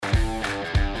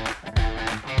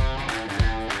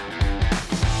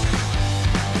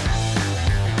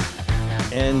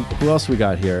And who else we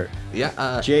got here?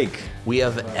 Yeah, Jake. We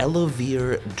have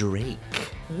Elovire Drake.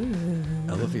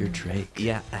 Elovire Drake.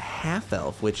 Yeah, a half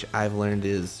elf, which I've learned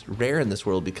is rare in this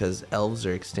world because elves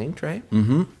are extinct, right?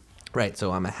 Mm-hmm. Right.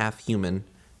 So I'm a half human,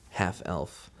 half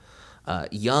elf,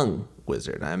 young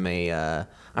wizard.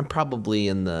 I'm probably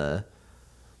in the.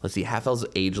 Let's see, half elves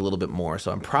age a little bit more, so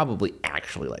I'm probably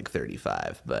actually like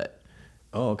 35, but.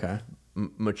 Oh, okay.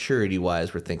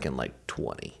 Maturity-wise, we're thinking like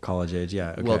 20. College age, yeah.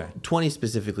 Okay. Well, 20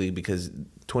 specifically because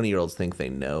 20-year-olds think they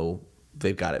know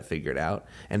they've got it figured out.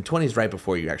 And 20 is right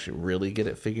before you actually really get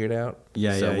it figured out.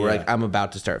 Yeah, so yeah, we're yeah. like, I'm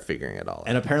about to start figuring it all out.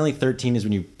 And apparently 13 is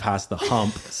when you pass the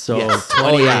hump. So Yes.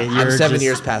 20, I'm 7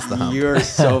 years past the hump. You're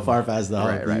so far past the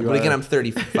hump. Right. But again, I'm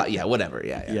 35. Yeah, whatever.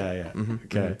 Yeah. Yeah. Mm-hmm.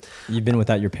 Okay. You've been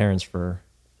without your parents for...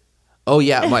 Oh,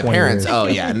 yeah, my 20 parents. years. Oh,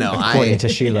 yeah, no. According to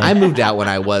Sheila. I moved out when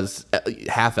I was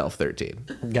half elf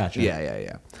 13. Gotcha.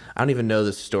 Yeah. I don't even know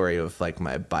the story of like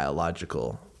my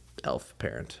biological elf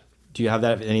parent. Do you have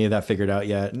any of that figured out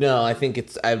yet? No, I think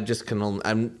I'm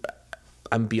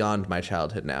beyond my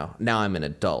childhood now. Now I'm an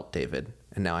adult, David,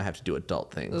 and now I have to do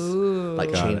adult things. Ooh.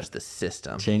 Like Got change it. the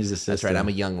system. Change the system. That's right. I'm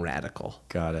a young radical.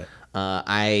 Got it.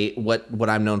 What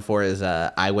I'm known for is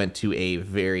I went to a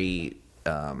very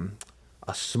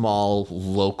a small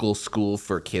local school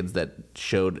for kids that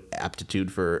showed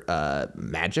aptitude for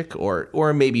magic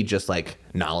or maybe just like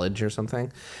knowledge or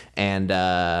something, and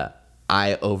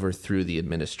I overthrew the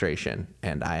administration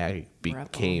and I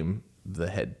became the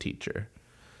head teacher.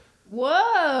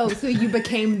 Whoa! So you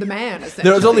became the man, essentially.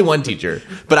 There was only one teacher,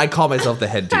 but I call myself the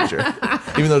head teacher,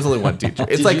 even though there's only one teacher.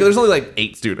 It's there's only like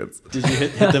 8 students. Did you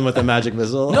hit them with a magic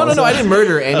missile? No, I didn't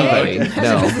murder anybody.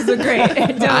 No. This is great.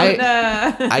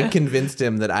 I convinced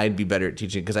him that I'd be better at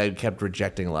teaching because I kept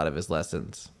rejecting a lot of his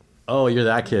lessons. Oh, you're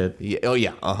that kid. Yeah, oh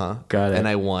yeah, Got it. And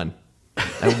I won.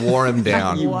 I wore him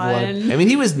down. You won. I mean,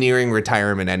 he was nearing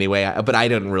retirement anyway, but I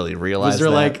didn't really realize. Was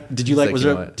there that. did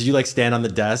you stand on the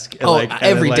desk? And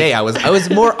Every day I was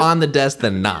more on the desk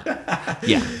than not.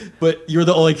 Yeah. But you were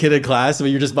the only kid in class, so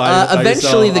you're just by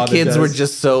eventually yourself the on kids were desk?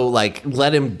 just so like,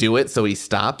 let him do it so he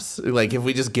stops. Like if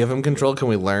we just give him control, can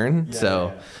we learn?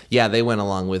 Yeah, they went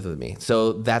along with me.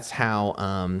 So that's how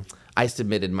I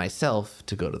submitted myself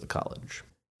to go to the college.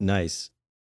 Nice.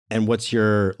 And what's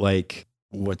your vibe?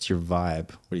 What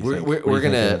do you think?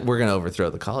 We're gonna overthrow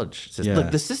the college system. Yeah.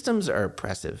 Look, the systems are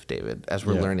oppressive, David. As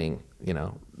we're learning,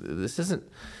 this isn't.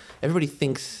 Everybody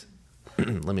thinks.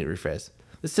 Let me rephrase.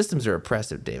 The systems are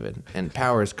oppressive, David, and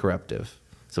power is corruptive.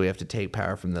 So we have to take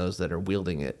power from those that are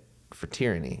wielding it for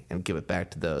tyranny and give it back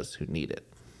to those who need it.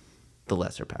 The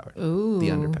lesser powered, the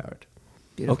underpowered.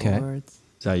 Beautiful Okay. words.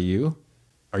 Is that you?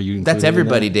 Are you? That's included in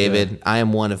everybody, that? David. I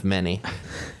am one of many.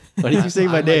 Why did you say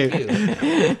my name?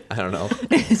 I don't know.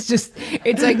 It's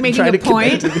like making a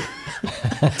point.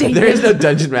 There is no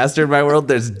dungeon master in my world.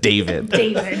 There's David.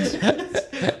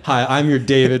 Hi, I'm your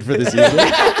David for the season.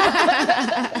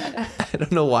 I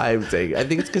don't know why I'm saying. I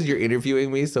think it's because you're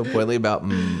interviewing me so pointedly about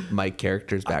my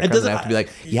character's background. doesn't- I have to be like,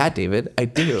 yeah, David, I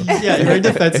do. Yeah, you're very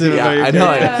defensive. Yeah, about your I know.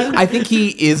 character. I think he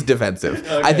is defensive.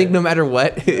 I think no matter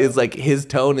what, is like his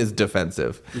tone is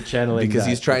defensive. You're channeling because that.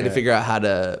 he's trying to Okay. figure out how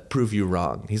to prove you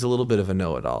wrong. He's a little bit of a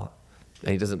know-it-all,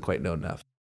 and he doesn't quite know enough.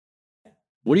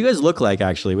 What do you guys look like?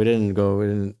 Actually, we didn't.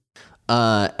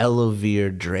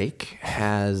 Elovire Drake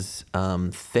has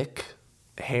thick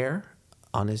hair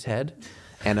on his head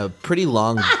and a pretty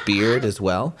long beard as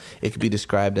well. It could be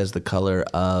described as the color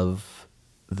of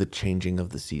the changing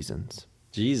of the seasons.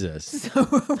 Jesus. So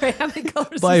wait, how many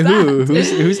colors By is who?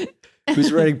 that?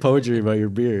 Who's writing poetry about your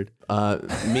beard?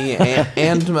 Me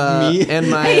and Me? and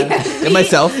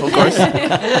myself, of course.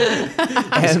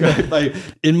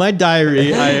 In my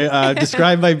diary, I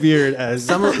describe my beard as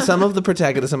Some of the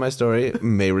protagonists of my story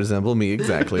may resemble me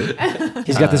exactly.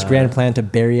 He's got this grand plan to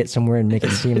bury it somewhere and make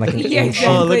it seem like an Yeah, ancient...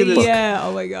 Oh, look at exactly. this. Yeah.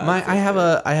 Oh my god.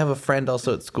 I have a friend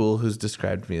also at school who's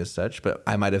described me as such, but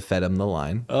I might have fed him the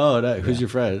line. who's your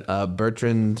friend?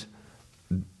 Bertrand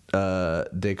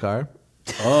Descartes.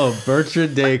 Oh,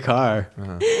 Bertrand Descartes.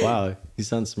 Wow, he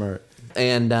sounds smart.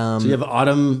 And So you have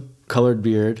autumn colored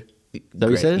beard. Is that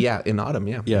what you said? Yeah, in autumn,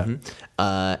 yeah. Yeah.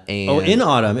 And In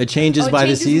autumn, it changes it by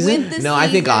changes the season. with the no, I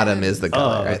think season. autumn is the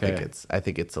color. Oh, okay. I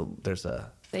think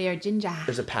They are ginger.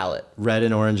 there's a palette. Red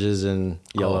and oranges and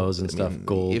yellows and stuff.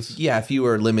 Golds. If you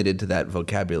were limited to that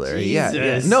vocabulary, yeah.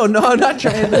 Jesus. No, I'm not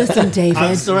trying. Listen, David.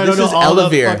 I'm sorry, I This don't is know all the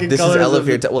Elovire. fucking This is colors of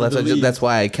Elovire. Well, the leaves. that's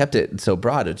why I kept it so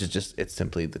broad. It's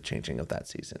simply the changing of that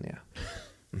season. Yeah.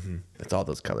 It's all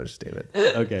those colors, David.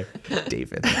 Okay.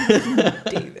 David.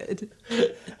 David.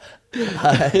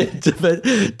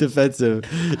 Defensive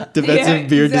Yeah,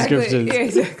 beard exactly. descriptions. Yeah,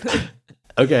 exactly.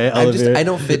 Okay, I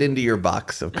don't fit into your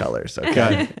box of colors.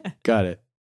 Okay. Got it.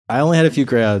 I only had a few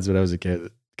crayons when I was a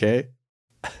kid. Okay.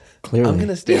 Clearly. I'm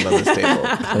gonna stand on this table.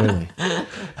 Clearly.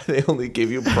 They only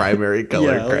give you primary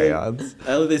color crayons.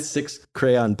 I only did 6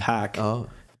 crayon pack. Oh.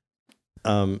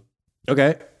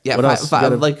 Okay. Yeah, What else? You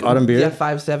got a autumn beard? Yeah,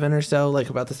 5'7" or so, like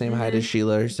about the same height as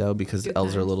Sheila or so, because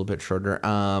elves are a little bit shorter.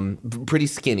 Pretty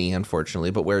skinny, unfortunately,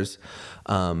 but wears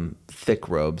thick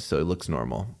robes, so it looks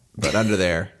normal. But under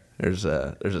there's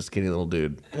a skinny little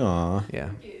dude. Aw, Yeah,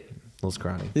 little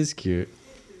scrawny. this is cute.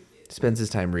 Spends his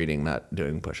time reading, not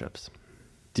doing push-ups.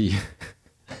 Do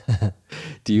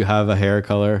you have a hair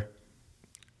color?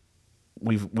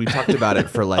 We talked about it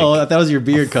for like. Oh, that was your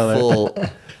beard color.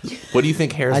 What do you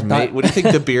think hair is made? What do you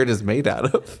think the beard is made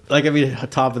out of? Like, I mean,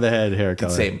 top of the head hair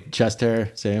color. Same. Chest hair,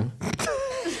 same.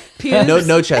 Pubes?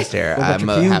 No chest hair. I'm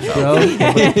a half elf.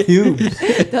 Bro. Pubes.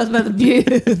 Tell us about the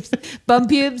pubes. Bum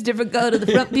pubes, different color to the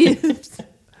front pubes.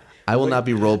 I will not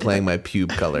be role playing my pube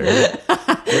color.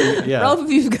 Yeah. Roll the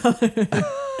pube color.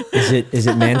 Is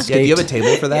it Manscaped? Yeah, do you have a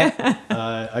table for that?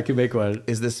 I can make one.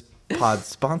 Is this pod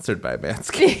sponsored by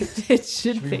Manscaped? It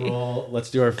should be.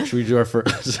 Should we do our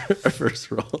first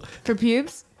roll? For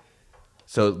pubes?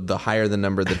 So the higher the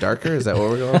number, the darker? Is that what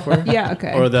we're going for? Yeah,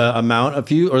 okay. Or the amount of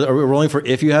pubes? Or are we rolling for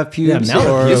if you have pubes? amount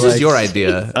of or This like, is your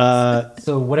idea.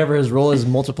 So whatever his roll is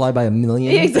multiplied by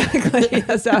 1,000,000. Exactly.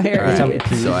 That's how hair All is. right.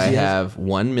 pubes So I he has? have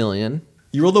 1 million.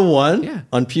 You rolled a 1 Yeah.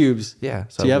 on pubes. Yeah.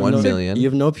 So So you I have have 1 no, million. You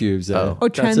have no pubes. Then. Oh. Oh,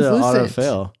 That's an auto translucent.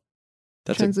 fail.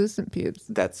 That's Translucent pubes.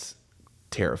 That's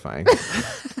terrifying.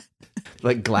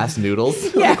 Like glass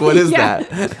noodles? Yeah, Like what is yeah.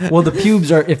 that? Well, if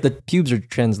the pubes are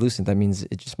translucent,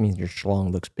 it just means your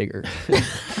schlong looks bigger.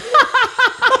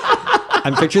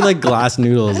 I'm picturing like glass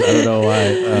noodles. I don't know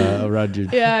why around your.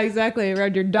 Yeah, exactly.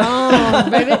 Around your dong,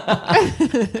 baby.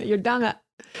 Your donga.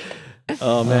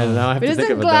 Oh man, now I have But to think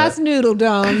isn't about glass that. noodle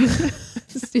dong?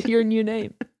 It's your new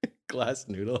name. Glass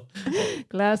noodle.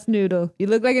 Glass noodle. You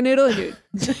look like a noodle and your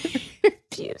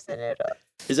pubes a noodle.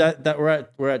 Is that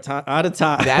we're at time out of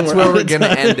time? That's where we're going to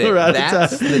time. end it. We're out of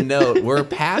That's time. the note. We're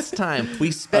past time.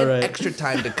 We spent All right. extra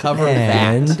time to cover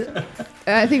And that.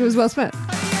 I think it was well spent.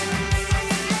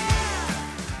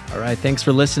 All right, thanks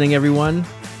for listening, everyone.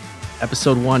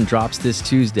 Episode 1 drops this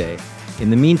Tuesday. In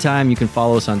the meantime, you can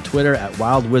follow us on Twitter at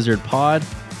Wild Wizard Pod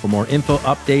for more info,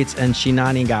 updates, and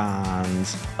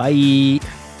shenanigans. Bye.